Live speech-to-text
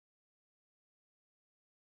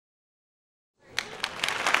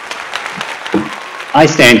I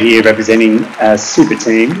stand here representing a super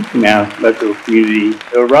team in our local community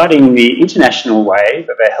who are riding the international wave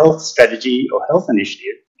of a health strategy or health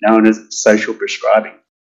initiative known as social prescribing.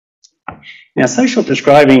 Now, social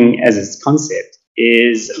prescribing as its concept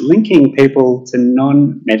is linking people to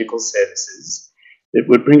non-medical services that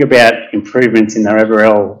would bring about improvements in their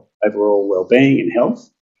overall well-being and health,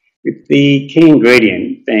 with the key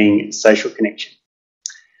ingredient being social connection.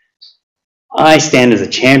 I stand as a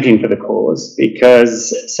champion for the cause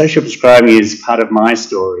because social prescribing is part of my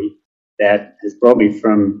story that has brought me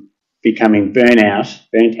from becoming burnt out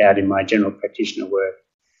in my general practitioner work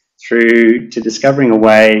through to discovering a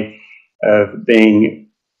way of being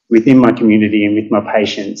within my community and with my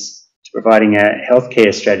patients to providing a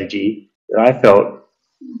healthcare strategy that I felt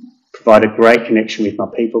provided great connection with my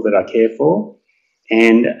people that I care for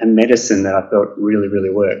and a medicine that I felt really,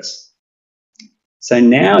 really works. So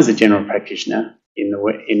now as a general practitioner,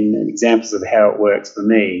 in examples of how it works for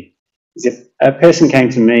me, is if a person came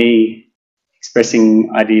to me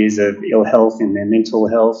expressing ideas of ill health in their mental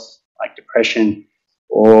health, like depression,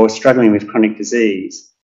 or struggling with chronic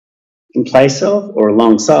disease, in place of or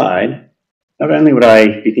alongside, not only would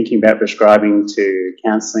I be thinking about prescribing to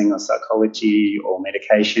counselling or psychology or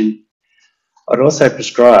medication, I'd also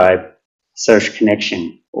prescribe social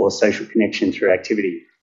connection or social connection through activity.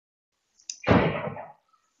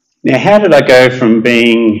 Now, how did I go from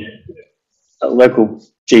being a local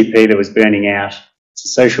GP that was burning out to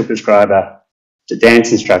social prescriber to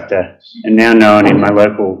dance instructor and now known in my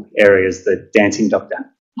local area as the dancing doctor?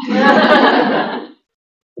 Well,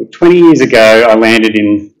 20 years ago, I landed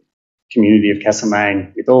in the community of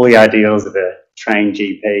Castlemaine with all the ideals of a trained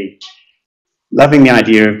GP, loving the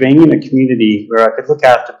idea of being in a community where I could look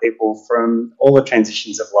after people from all the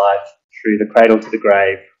transitions of life through the cradle to the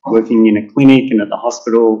grave, working in a clinic and at the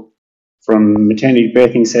hospital, from maternity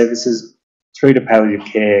birthing services through to palliative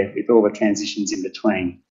care with all the transitions in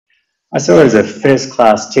between. I saw it as a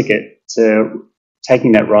first-class ticket to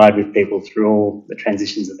taking that ride with people through all the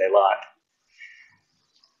transitions of their life.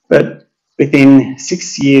 But within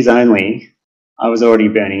 6 years only, I was already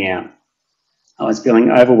burning out. I was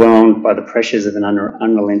feeling overwhelmed by the pressures of an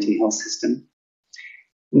unrelenting health system.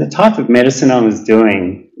 And the type of medicine I was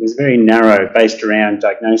doing was very narrow, based around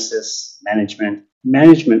diagnosis, management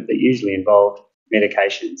that usually involved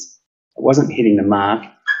medications. I wasn't hitting the mark,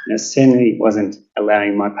 and it certainly wasn't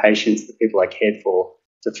allowing my patients, the people I cared for,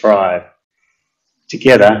 to thrive.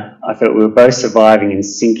 Together, I felt we were both surviving and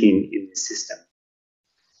sinking in this system.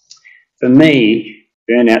 For me,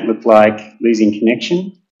 burnout looked like losing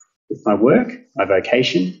connection with my work, my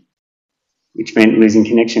vocation, which meant losing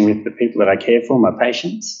connection with the people that I care for, my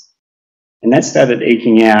patients. And that started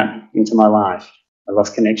eking out into my life. I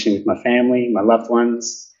lost connection with my family, my loved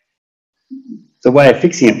ones. The way of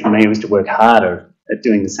fixing it for me was to work harder at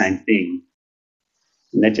doing the same thing.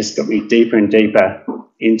 And that just got me deeper and deeper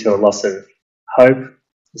into a loss of hope,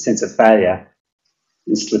 a sense of failure,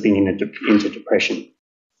 and slipping into depression.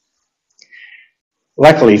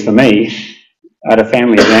 Luckily for me, I had a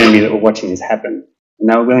family around me that were watching this happen, and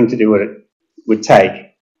they were willing to do what it would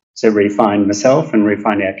take to refine myself and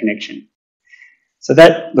refine our connection. So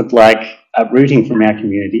that looked like uprooting from our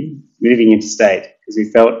community, moving interstate, because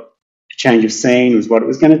we felt a change of scene was what it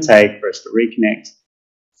was going to take for us to reconnect,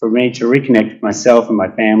 for me to reconnect with myself and my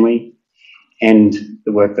family and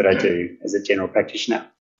the work that I do as a general practitioner.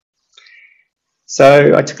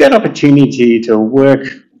 So I took that opportunity to work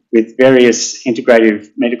with various integrative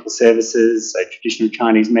medical services, so traditional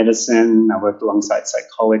Chinese medicine. I worked alongside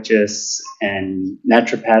psychologists and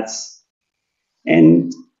naturopaths,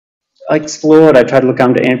 and I tried to look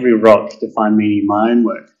under every rock to find meaning in my own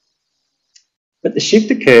work. But the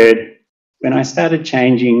shift occurred when I started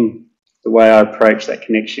changing the way I approach that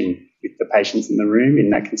connection with the patients in the room, in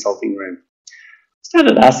that consulting room. I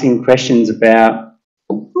started asking questions about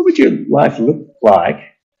what would your life look like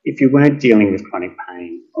if you weren't dealing with chronic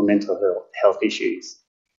pain or mental health issues?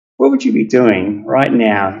 What would you be doing right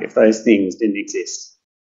now if those things didn't exist?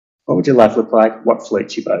 What would your life look like? What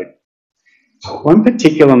floats your boat? One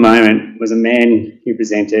particular moment was a man who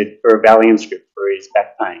presented for a Valium script for his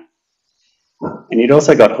back pain. And he'd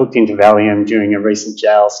also got hooked into Valium during a recent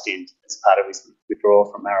jail stint as part of his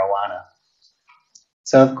withdrawal from marijuana.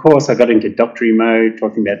 So, of course, I got into doctory mode,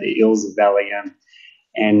 talking about the ills of Valium,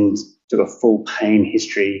 and took a full pain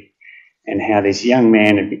history and how this young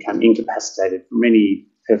man had become incapacitated from any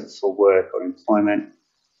purposeful work or employment.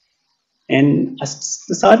 And I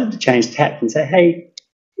decided to change tack and say, hey,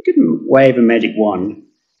 you could wave a magic wand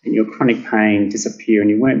and your chronic pain disappear and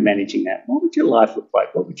you weren't managing that, what would your life look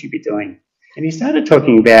like? What would you be doing? And he started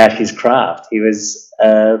talking about his craft. He was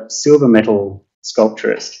a silver medal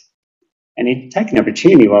sculpturist. And he'd taken an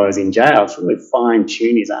opportunity while I was in jail to really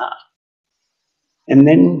fine-tune his art. And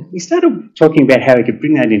then we started talking about how he could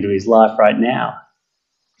bring that into his life right now.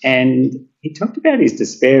 And he talked about his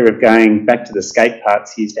despair of going back to the skate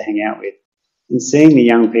parks he used to hang out with and seeing the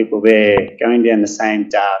young people there going down the same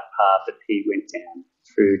dark path that he went down,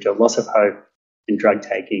 through to loss of hope and drug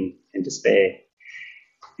taking and despair.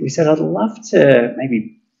 And he said, I'd love to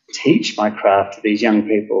maybe teach my craft to these young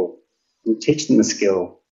people and teach them the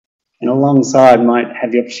skill, and alongside might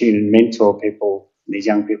have the opportunity to mentor people, these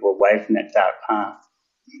young people, away from that dark path.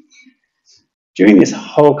 During this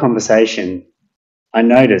whole conversation, I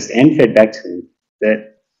noticed and fed back to him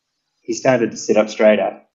that he started to sit up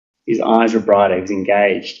straighter. His eyes were brighter, he was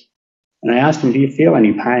engaged. And I asked him, do you feel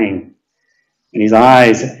any pain? And his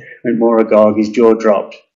eyes went more agog, his jaw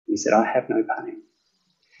dropped. He said, I have no pain.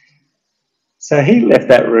 So he left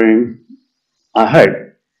that room, I hope,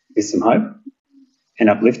 with some hope and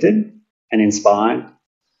uplifted and inspired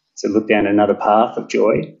to look down another path of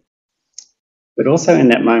joy. But also in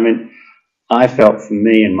that moment, I felt for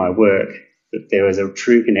me and my work that there was a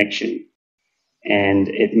true connection, and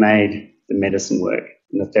it made the medicine work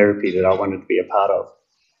and the therapy that I wanted to be a part of.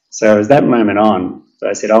 So it was that moment on that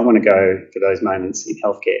I said, I want to go for those moments in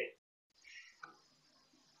healthcare.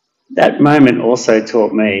 That moment also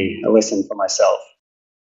taught me a lesson for myself,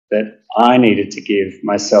 that I needed to give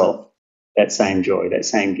myself that same joy, that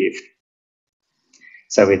same gift.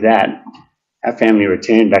 So with that, our family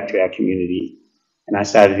returned back to our community, and I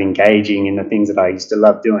started engaging in the things that I used to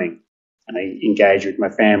love doing. And I engaged with my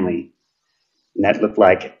family, and that looked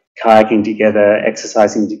like kayaking together,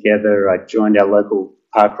 exercising together. I joined our local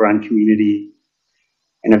park run community,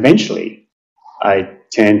 and eventually I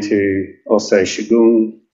turned to also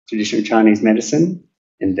Qigong, traditional Chinese medicine,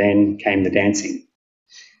 and then came the dancing.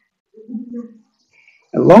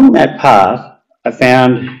 Along that path, I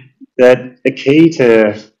found that the key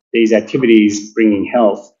to these activities bringing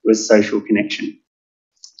health was social connection.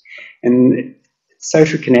 And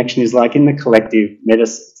social connection is like in the collective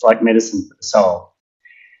medicine, it's like medicine for the soul.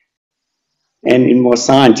 And in more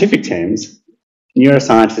scientific terms,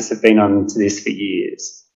 neuroscientists have been on to this for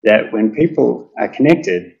years, that when people are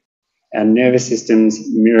connected, our nervous systems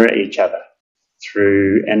mirror each other.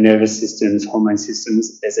 Through our nervous systems, hormone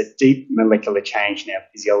systems, there's a deep molecular change in our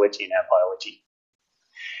physiology and our biology.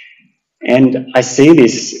 And I see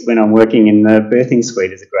this when I'm working in the birthing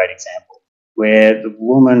suite as a great example, where the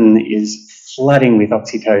woman is flooding with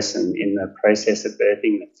oxytocin in the process of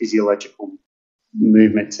birthing, the physiological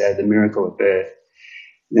movement, the miracle of birth.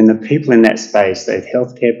 And then the people in that space, those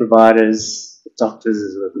healthcare providers, the doctors,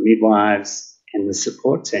 as well as the midwives, and the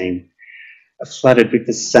support team, are flooded with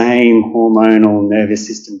the same hormonal nervous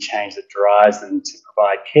system change that drives them to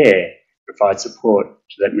provide care, provide support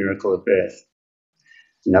to that miracle of birth.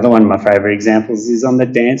 Another one of my favourite examples is on the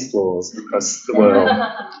dance floors across the world,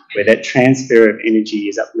 where that transfer of energy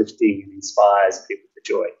is uplifting and inspires people for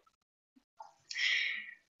joy.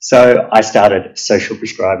 So I started social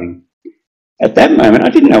prescribing. At that moment, I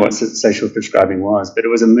didn't know what social prescribing was, but it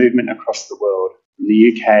was a movement across the world, from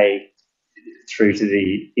the UK through to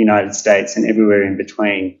the United States and everywhere in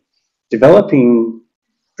between, developing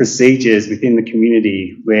procedures within the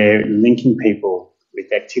community where linking people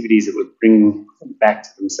with activities that would bring them back to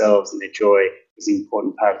themselves and their joy was an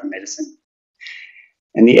important part of the medicine.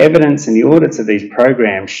 And the evidence and the audits of these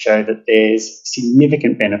programs show that there's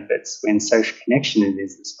significant benefits when social connection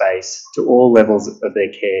is in the space to all levels of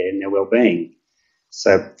their care and their well-being.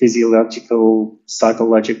 So physiological,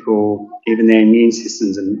 psychological, even their immune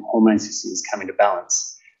systems and hormone systems come into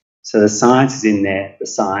balance. So the science is in there, the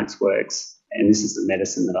science works, and this is the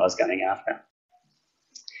medicine that I was going after.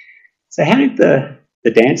 So how did the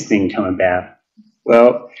dance thing come about?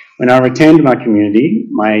 Well, when I returned to my community,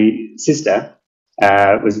 my sister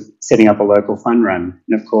was setting up a local fun run,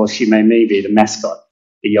 and of course she made me be the mascot,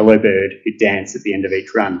 the yellow bird who danced at the end of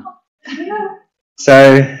each run.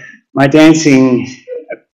 So my dancing,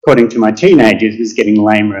 according to my teenagers, was getting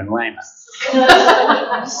lamer and lamer.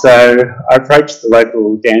 So I approached the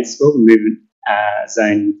local dance school, the Movement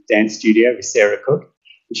Zone Dance Studio with Sarah Cook,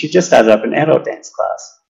 and she just started up an adult dance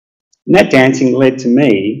class. And that dancing led to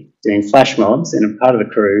me doing flash mobs, and a part of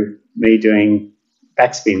the crew, me doing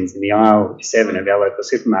backspins in the aisle 7 of our local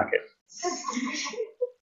supermarket.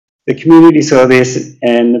 The community saw this,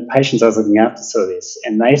 and the patients I was looking after saw this,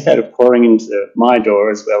 and they started pouring into my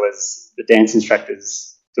door as well as the dance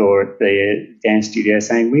instructor's door at the dance studio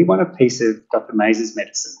saying, we want a piece of Dr. Maze's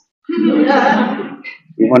medicine.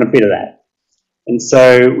 We want a bit of that. And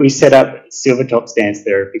so we set up Silvertop's dance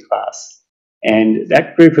therapy class. And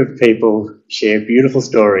that group of people share beautiful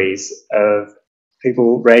stories of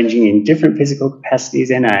people ranging in different physical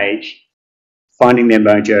capacities and age, finding their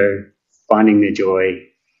mojo, finding their joy,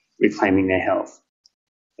 reclaiming their health.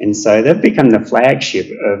 And so they've become the flagship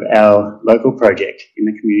of our local project in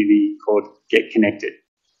the community called Get Connected.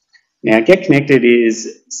 Now, Get Connected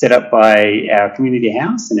is set up by our community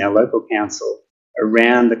house and our local council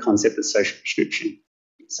around the concept of social prescription.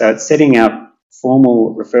 So it's setting up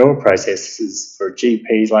formal referral processes for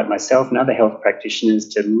GPs like myself and other health practitioners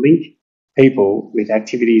to link people with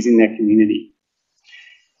activities in their community.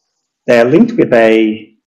 They are linked with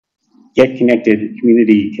a Get Connected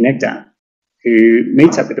community connector who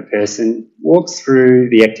meets up with a person, walks through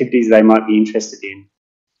the activities they might be interested in,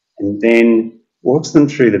 and then walks them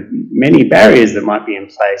through the many barriers that might be in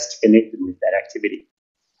place to connect them with that activity.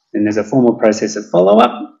 And there's a formal process of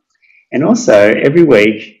follow-up. And also, every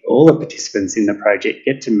week, all the participants in the project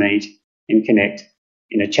get to meet and connect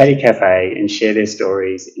in a chatty cafe and share their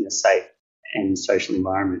stories in a safe and social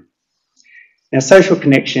environment. Now, social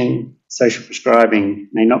connection, social prescribing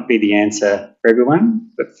may not be the answer for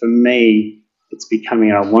everyone, but for me, it's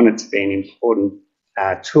becoming, I want it to be an important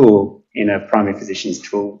tool in a primary physician's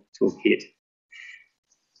toolkit.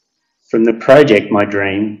 From the project, my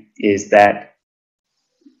dream is that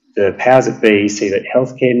the powers that be see that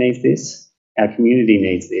healthcare needs this, our community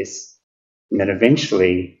needs this, and that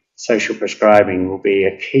eventually social prescribing will be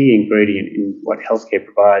a key ingredient in what healthcare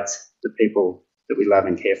provides the people that we love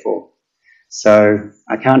and care for. So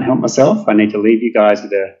I can't help myself. I need to leave you guys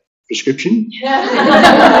with a prescription.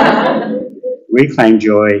 Reclaim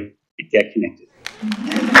joy and get connected.